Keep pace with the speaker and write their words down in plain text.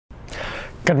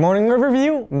Good morning,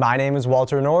 Riverview. My name is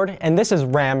Walter Nord, and this is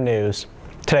RAM News.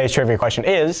 Today's trivia question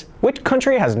is, which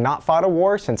country has not fought a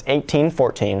war since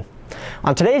 1814?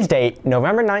 On today's date,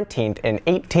 November 19th in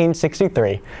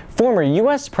 1863, former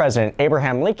U.S. President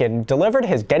Abraham Lincoln delivered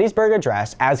his Gettysburg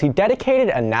Address as he dedicated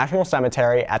a national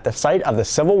cemetery at the site of the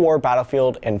Civil War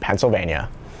battlefield in Pennsylvania.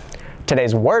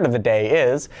 Today's word of the day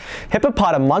is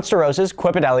hippopotamonsterosis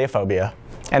quipedaliophobia,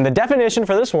 and the definition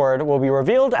for this word will be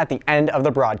revealed at the end of the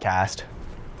broadcast.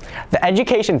 The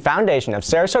Education Foundation of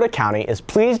Sarasota County is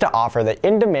pleased to offer the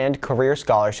in-demand career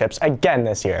scholarships again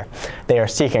this year. They are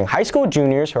seeking high school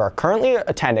juniors who are currently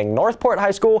attending Northport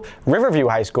High School, Riverview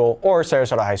High School, or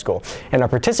Sarasota High School, and are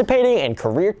participating in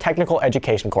career technical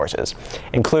education courses,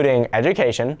 including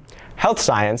education, health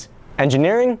science,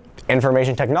 engineering,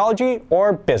 information technology,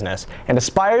 or business, and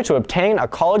aspire to obtain a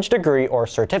college degree or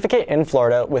certificate in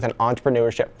Florida with an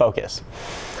entrepreneurship focus.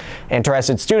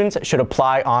 Interested students should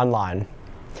apply online.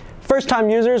 First-time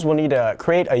users will need to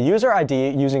create a user ID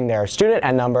using their student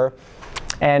N number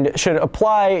and should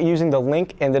apply using the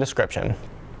link in the description.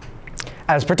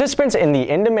 As participants in the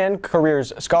In-Demand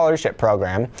Careers Scholarship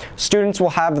Program, students will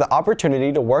have the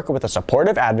opportunity to work with a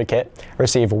supportive advocate,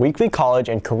 receive weekly college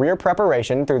and career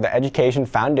preparation through the Education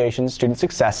Foundation Student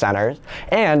Success Centers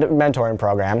and Mentoring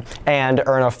Program, and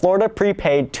earn a Florida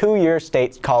prepaid 2-year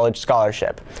state college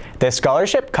scholarship. This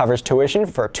scholarship covers tuition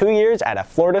for 2 years at a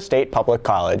Florida State public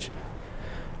college.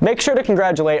 Make sure to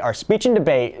congratulate our Speech and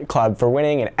Debate Club for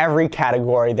winning in every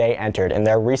category they entered in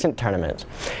their recent tournaments.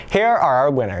 Here are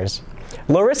our winners.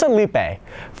 Larissa Lipe,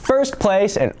 first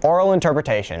place in oral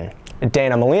interpretation.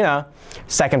 Dana Molina,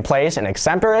 second place in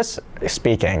extemporaneous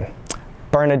speaking.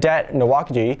 Bernadette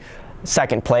Nwakaji,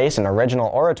 second place in original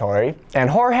oratory. And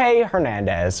Jorge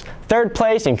Hernandez, third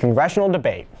place in congressional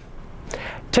debate.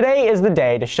 Today is the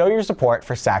day to show your support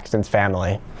for Saxton's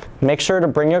family. Make sure to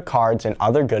bring your cards and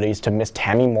other goodies to Miss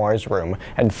Tammy Moore's room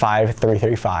at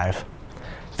 5335.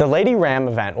 The Lady Ram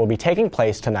event will be taking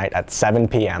place tonight at 7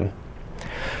 p.m.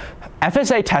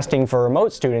 FSA testing for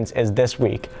remote students is this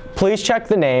week. Please check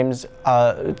the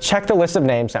list of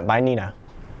names sent by Nina.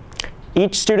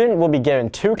 Each student will be given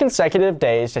 2 consecutive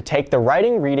days to take the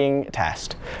writing-reading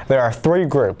test. There are 3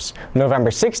 groups, November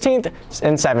 16th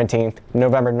and 17th,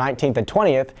 November 19th and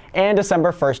 20th, and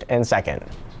December 1st and 2nd.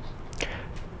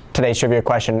 Today's trivia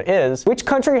question is, which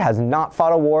country has not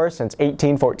fought a war since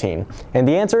 1814? And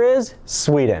the answer is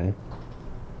Sweden.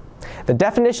 The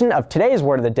definition of today's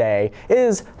word of the day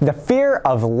is the fear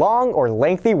of long or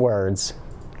lengthy words.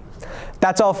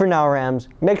 That's all for now, Rams.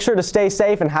 Make sure to stay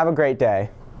safe and have a great day.